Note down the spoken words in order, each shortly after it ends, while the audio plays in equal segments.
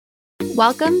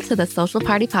Welcome to the Social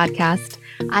Party Podcast.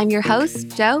 I'm your host,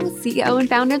 Jo, CEO and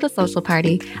founder of The Social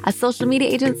Party, a social media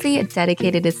agency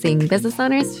dedicated to seeing business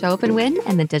owners show up and win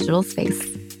in the digital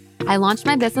space. I launched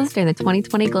my business during the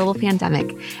 2020 global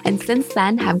pandemic, and since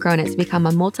then have grown it to become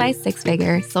a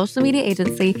multi-six-figure social media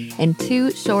agency in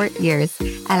 2 short years,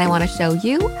 and I want to show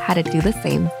you how to do the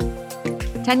same.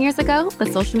 10 years ago,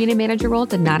 the social media manager role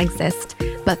did not exist,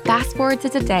 but fast forward to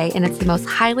today and it's the most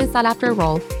highly sought after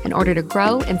role in order to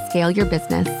grow and scale your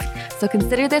business. So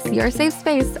consider this your safe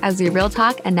space as we real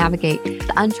talk and navigate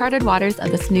the uncharted waters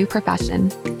of this new profession.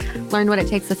 Learn what it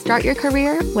takes to start your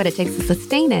career, what it takes to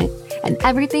sustain it, and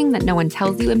everything that no one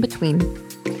tells you in between.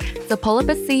 So pull up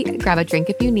a seat, grab a drink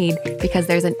if you need, because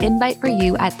there's an invite for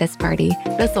you at this party,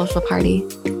 the Social Party.